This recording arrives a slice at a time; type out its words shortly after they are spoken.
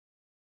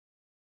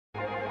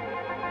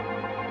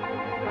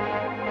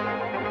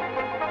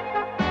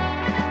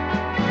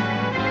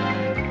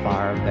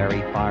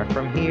very far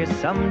from here,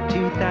 some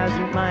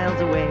 2,000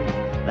 miles away.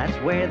 That's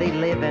where they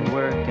live and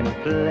work and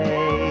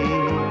play.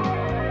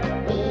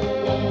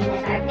 Being a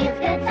Smurf feels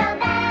good, so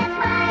that's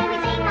why we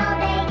sing all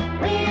day.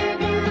 We're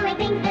doing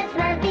things the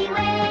Smurfy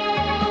way.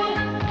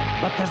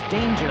 But there's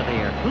danger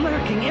there,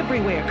 lurking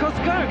everywhere, 'cause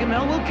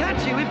Gargamel will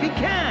catch you if he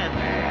can.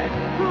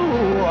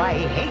 Ooh, I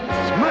hate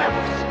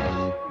Smurfs.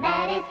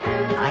 That is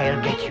true.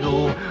 I'll get you.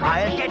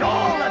 I'll get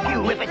all of you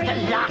if it's the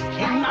last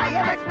thing I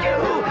ever do.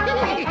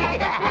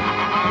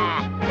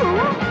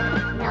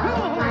 No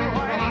one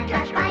would have to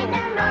find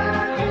the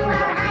road to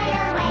our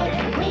hideaway.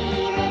 We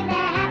live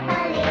there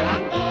happily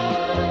and gay.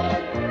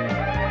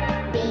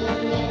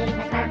 Being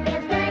a Smurf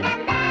feels good,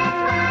 and that's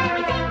why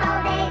we sing all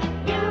day,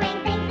 doing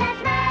things the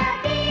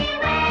Smurfy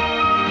way.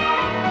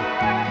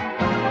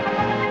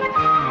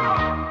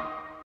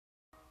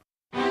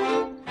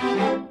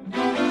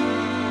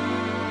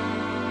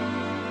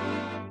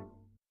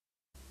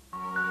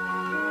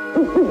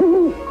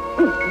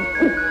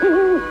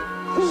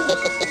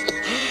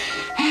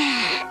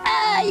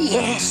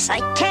 Yes, I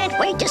can't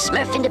wait to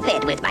Smurf into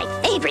bed with my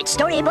favorite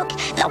storybook,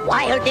 The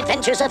Wild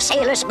Adventures of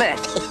Sailor Smurf.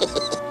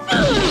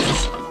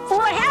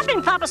 What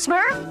happened, Papa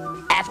Smurf?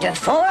 After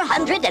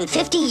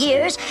 450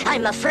 years,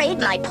 I'm afraid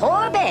my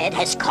poor bed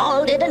has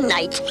called it a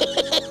night.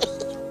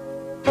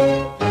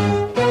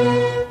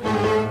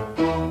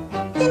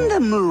 In the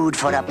mood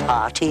for a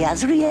party,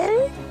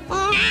 Azriel?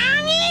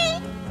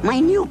 My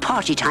new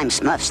party time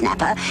Smurf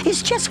snapper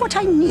is just what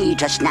I need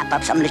to snap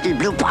up some little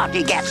blue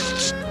party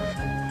guests.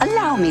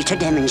 Allow me to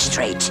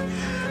demonstrate.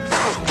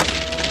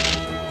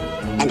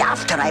 And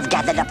after I've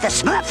gathered up the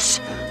Smurfs,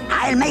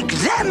 I'll make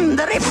them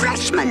the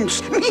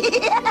refreshments.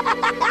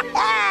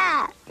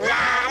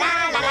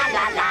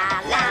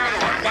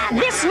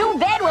 This new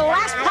bed will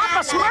last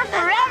Papa Smurf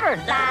forever.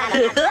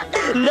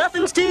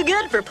 Nothing's too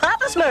good for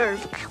Papa Smurf.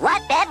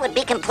 What bed would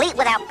be complete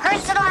without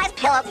personalized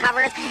pillow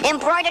covers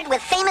embroidered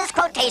with famous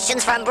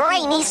quotations from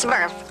Brainy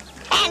Smurf?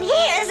 And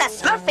here's a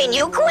Smurfy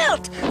new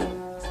quilt.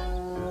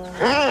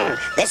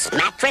 This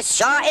mattress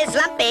sure is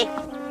lumpy.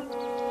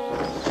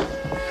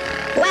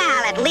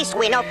 Well, at least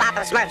we know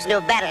Papa Smurf's new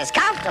bed is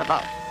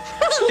comfortable.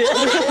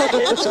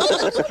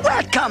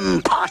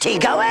 Welcome, party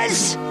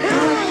goers.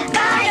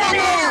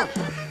 Gargamel!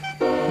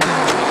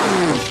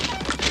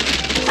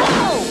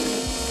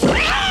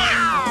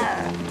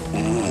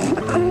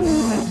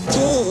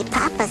 Gee,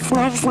 Papa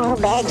Smurf's new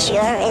bed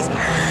sure is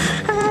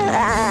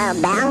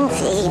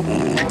bouncy.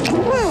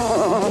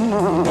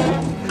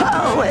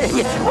 Oh,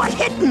 what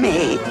hit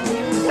me?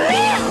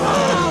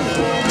 Oh,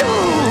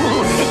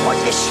 it was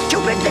this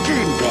stupid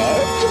little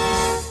bed.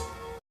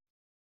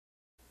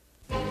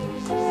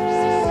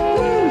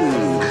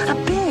 A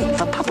bed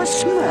for Papa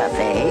Smurf,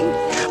 eh?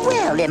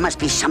 Well, there must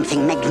be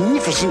something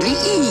magnificently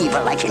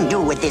evil I can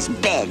do with this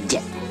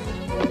bed.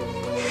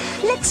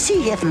 Let's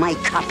see if my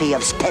copy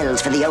of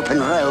Spells for the Open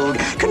Road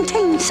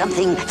contains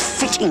something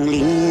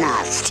fittingly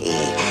nasty.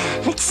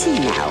 Let's see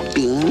now.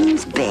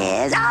 Beans,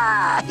 bears.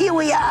 Ah, here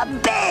we are.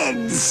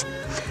 Beds.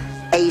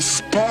 A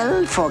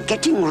spell for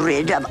getting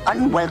rid of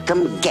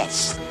unwelcome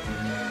guests.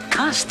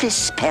 Cast this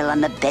spell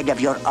on the bed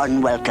of your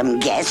unwelcome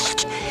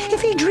guest.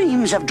 If he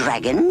dreams of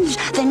dragons,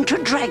 then to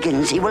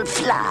dragons he will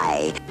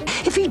fly.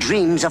 If he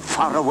dreams of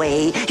far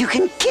away, you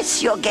can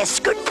kiss your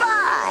guest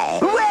goodbye.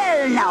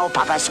 Well now,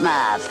 Papa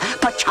Smurf,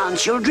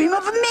 perchance you'll dream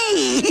of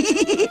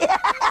me.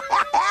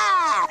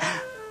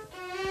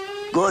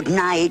 Good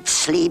night,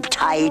 sleep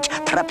tight,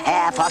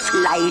 prepare for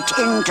flight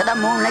into the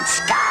moonlit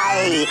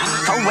sky.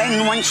 For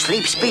when one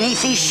sleeps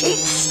beneath these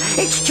sheets,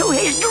 it's to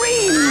his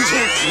dreams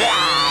he'll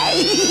fly.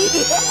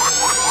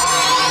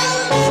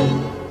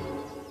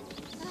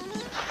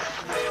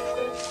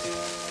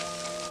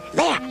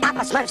 There,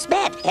 Papa Smurf's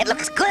bed. It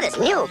looks good as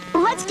new.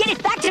 Let's get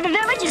it back to the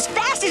village as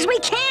fast as we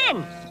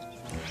can.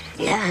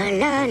 La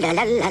la la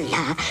la la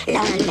la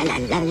la la la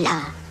la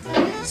la.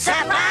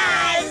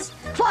 Surprise!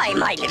 Why,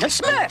 my little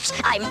Smurfs,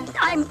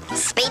 I'm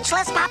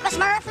speechless, Papa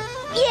Smurf?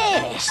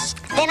 Yes.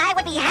 Then I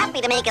would be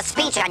happy to make a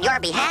speech on your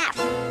behalf.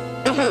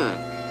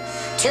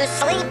 To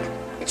sleep,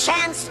 a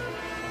chance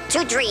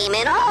to dream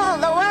in all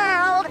the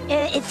world.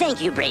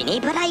 Thank you, Brainy,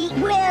 but I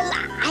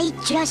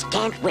just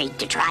can't wait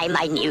to try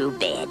my new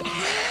bed.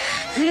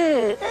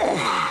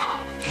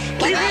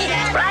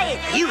 Try it.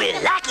 You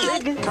will like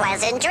it.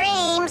 Pleasant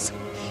dreams.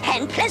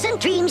 And pleasant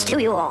dreams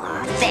to you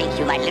all. Thank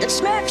you, my little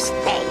Smurfs.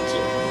 Thank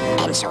you.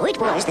 And so it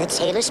was that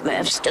Sailor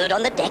Smurf stood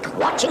on the deck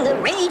watching the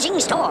raging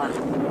storm.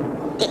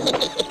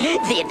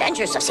 The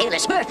adventures of Sailor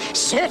Smurf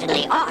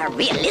certainly are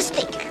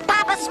realistic.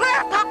 Papa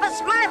Smurf,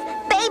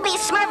 Baby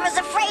Smurf is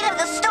afraid of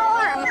the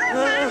storm.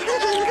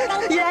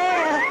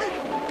 Yeah.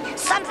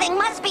 Something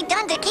must be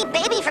done to keep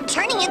Baby from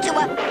turning into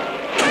a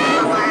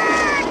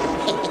coward.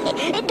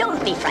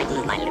 Don't be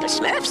frightened, my little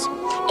Smurfs.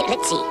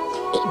 Let's see.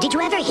 Did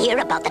you ever hear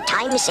about the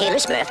time Sailor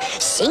Smurf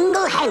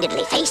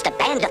single-handedly faced a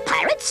band of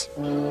pirates?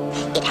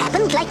 It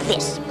happened like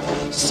this.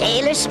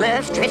 Sailor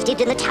Smurf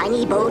drifted in a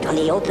tiny boat on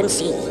the open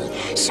sea.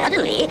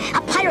 Suddenly,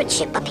 a pirate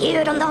ship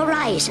appeared on the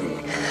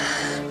horizon.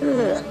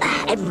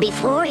 And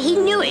before he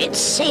knew it,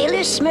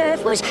 Sailor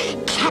Smurf was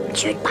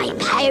captured by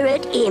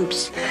pirate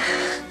imps.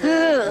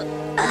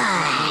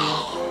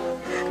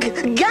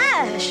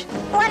 Gosh!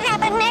 What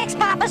happened next,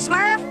 Papa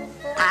Smurf?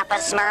 Papa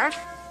Smurf?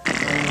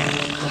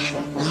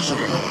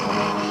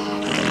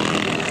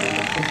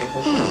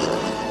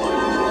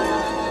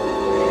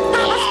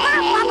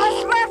 Papa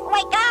Smurf,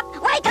 wake up!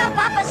 Wake up,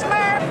 Papa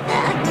Smurf!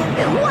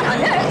 What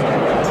on earth?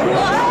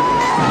 Whoa!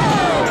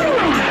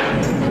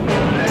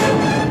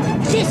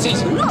 This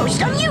is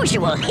most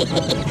unusual.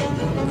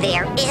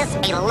 There is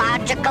a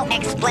logical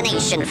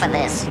explanation for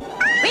this.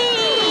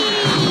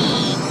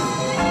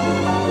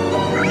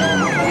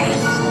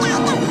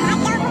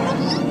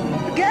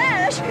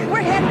 Gosh!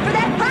 We're heading for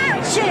that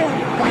pirate ship!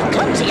 Why,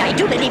 Clumsy, I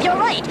do believe you're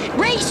right.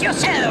 Brace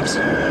yourselves.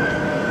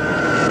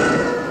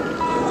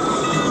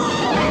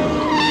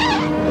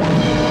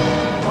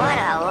 What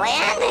a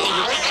landing!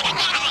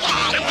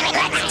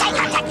 Let's take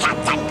her to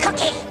Captain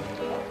Cookie!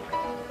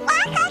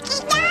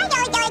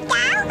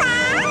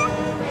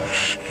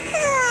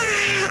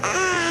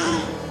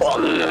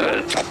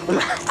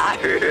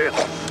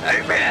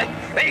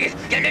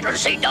 You little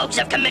sea dogs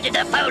have committed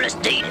the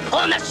foulest deed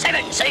on the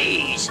 7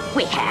 seas.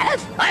 We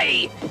have?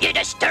 Aye, you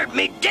disturbed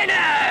me dinner.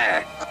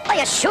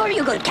 I assure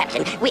you, good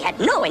Captain, we had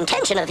no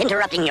intention of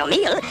interrupting your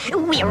meal.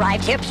 We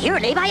arrived here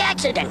purely by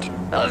accident.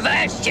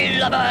 Avast, ye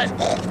lubbers.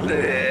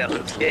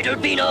 It'll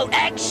be no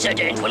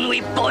accident when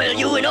we boil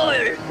you in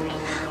oil.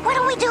 What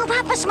do we do,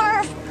 Papa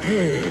Smurf?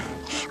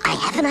 I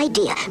have an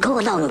idea. Go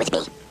along with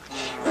me.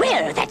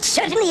 Well, that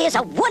certainly is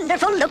a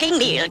wonderful-looking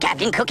meal,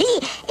 Captain Cookie.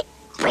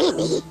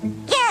 Brainy.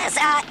 Yes,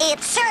 it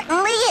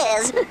certainly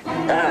is.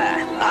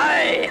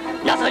 Aye.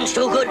 Nothing's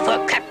too good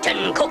for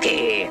Captain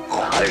Cookie.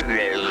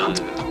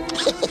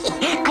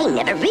 I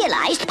never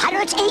realized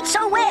pirates ate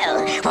so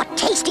well. What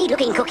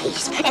tasty-looking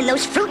cookies. And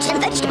those fruits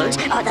and vegetables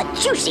are the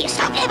juiciest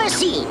I've ever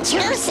seen.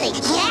 Juicy,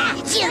 yeah,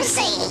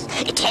 juicy.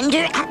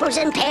 Tender apples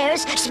and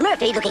pears,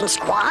 Smurfy-looking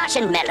squash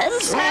and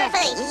melons.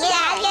 Smurfy,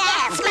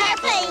 yeah,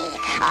 Smurfy.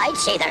 I'd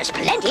say there's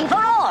plenty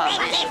for all.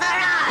 Plenty for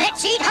all.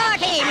 Let's eat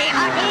hearty, me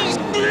hearties.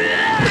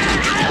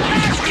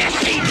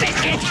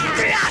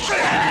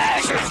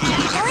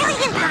 Really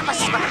good, Papa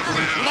Smurf.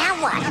 Now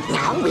what?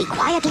 Now we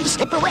quietly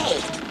slip away.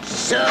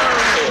 So,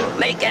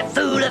 make a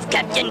fool of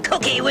Captain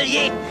Cookie, will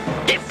ye?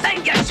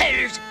 Defend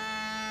yourselves!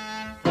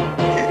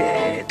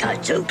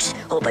 Gadzooks,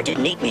 hope I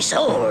didn't eat me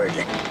sword.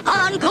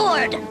 On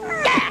board!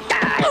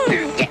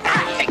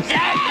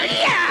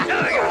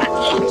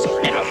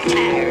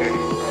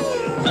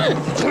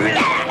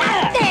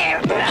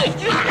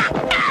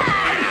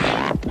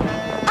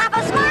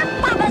 Papa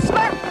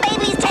Smurf,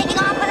 baby's taking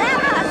off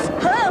without us.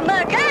 Oh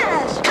my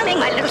gosh! Coming,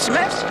 my little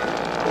Smurfs.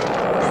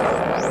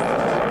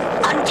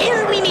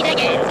 Until we meet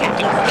again,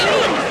 Captain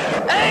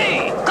Cookie.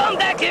 Hey, come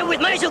back here with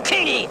my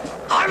zucchini.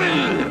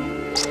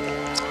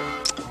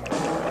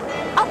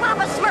 Oh,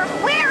 Papa Smurf,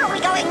 where are we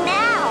going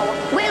now?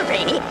 Well,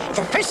 Brainy,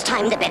 the first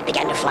time the bed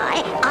began to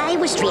fly, I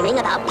was dreaming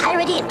about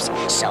pirate imps.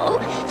 So,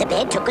 the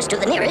bed took us to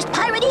the nearest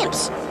pirate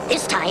imps.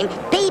 This time,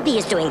 Baby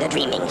is doing the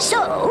dreaming.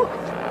 So...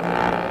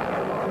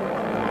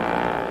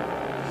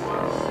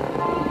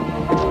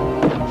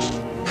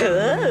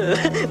 Oh,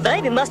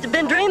 Baby must have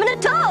been dreaming of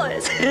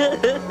toys.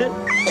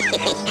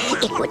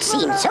 It would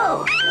seem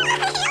so.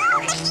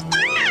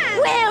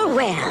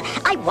 Well,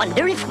 I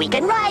wonder if we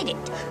can ride it.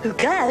 Oh,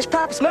 gosh,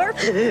 Papa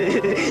Smurf,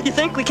 you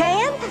think we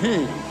can?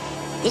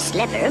 This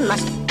lever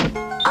must...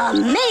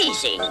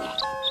 Amazing!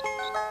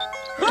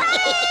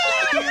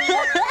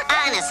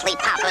 Honestly,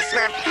 Papa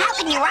Smurf, how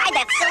can you ride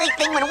that silly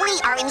thing when we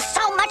are in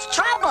so much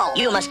trouble?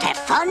 You must have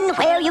fun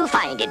where you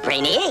find it,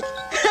 Brainy.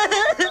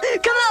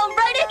 Come on,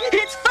 Brady,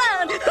 it's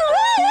fun.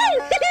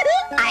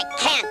 I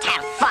can't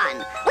have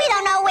fun. We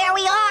don't know where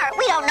we are.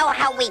 We don't know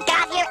how we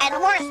got here,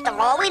 and worst of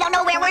all, we don't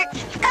know where we're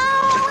going.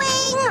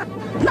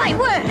 My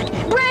word,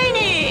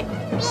 Brainy!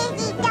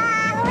 Busy,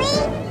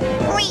 darling.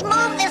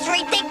 Remove this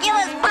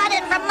ridiculous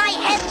button from my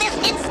head this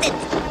instant.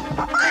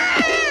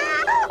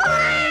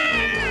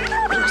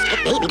 We must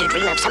get Baby to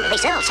dream of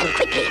someplace else, and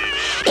quickly.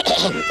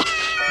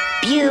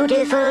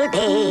 Beautiful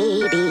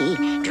baby,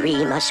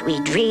 dream a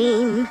sweet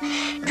dream.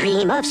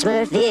 Dream of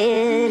Smurf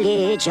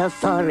village, of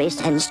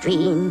forests and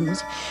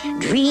streams.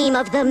 Dream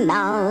of the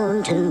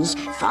mountains,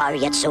 far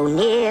yet so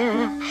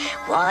near.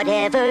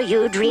 Whatever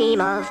you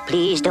dream of,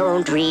 please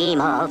don't dream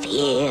of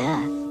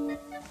here.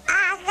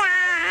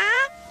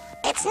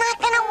 It's not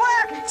gonna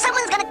work.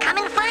 Someone's gonna come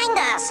and find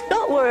us.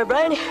 Don't worry,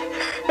 Brady.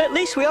 At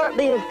least we aren't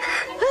being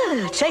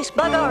chased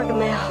by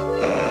Gargamel.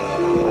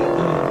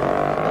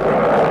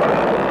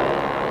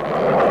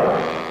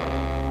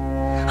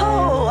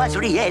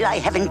 Azrael, I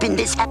haven't been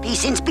this happy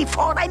since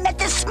before I met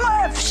the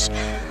Smurfs.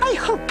 I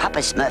hope Papa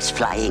Smurf's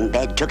flying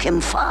bed took him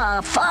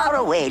far, far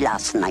away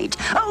last night.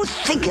 Oh,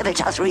 think of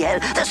it, Azrael.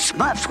 The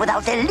Smurfs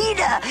without their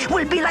leader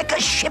will be like a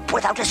ship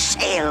without a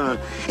sail.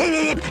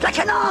 Like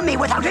an army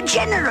without a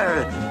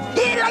general.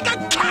 Like a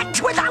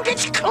cat without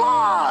its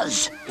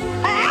claws.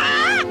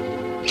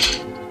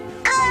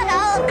 Good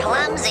old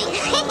Clumsy.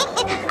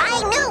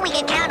 I knew we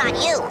could count on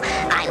you.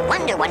 I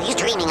wonder what he's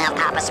dreaming of,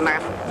 Papa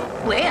Smurf.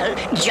 Well,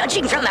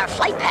 judging from our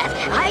flight path,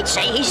 I'd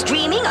say he's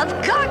dreaming of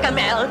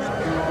Gargamel.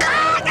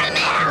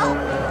 Gargamel!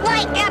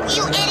 Wake up,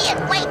 you idiot!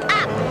 Wake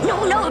up!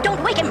 No,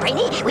 don't wake him,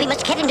 Brainy. We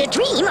must get him to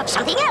dream of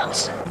something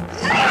else.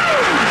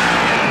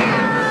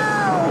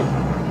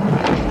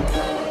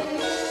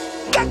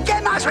 Get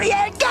them,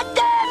 Azrael! Get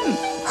them!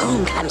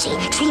 Home, Clumsy.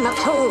 Dream of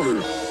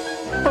home.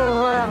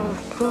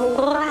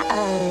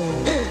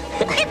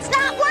 It's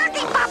not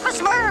working, Papa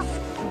Smurf!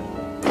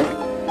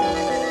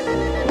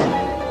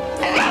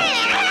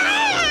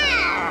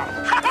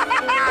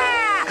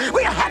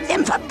 We'll have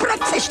them for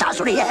breakfast,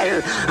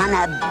 Azrael, on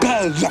a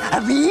bed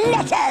of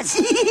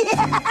lettuce.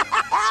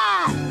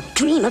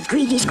 Dream of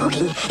Greedy's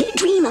cooking.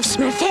 Dream of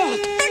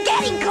Smurfette. They're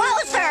getting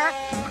closer!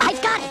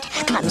 I've got it.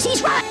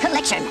 Clumsy's rock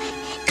collection.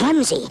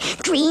 Clumsy,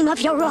 dream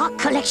of your rock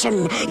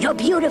collection. Your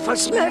beautiful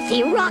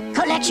Smurfy rock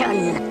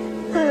collection.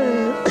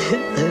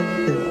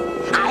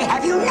 I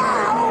have you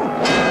now!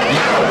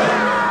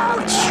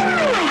 Ouch!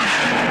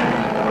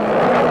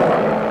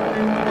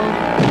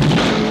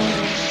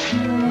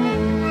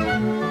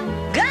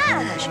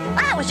 Gosh,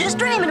 I was just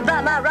dreaming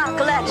about my rock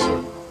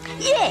collection.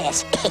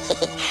 Yes,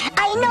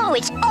 I know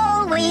it's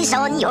always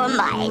on your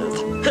mind.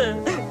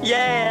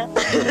 Yeah.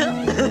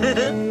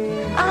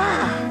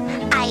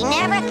 I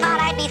never thought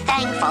I'd be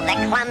thankful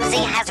that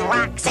Clumsy has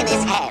rocks in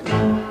his head.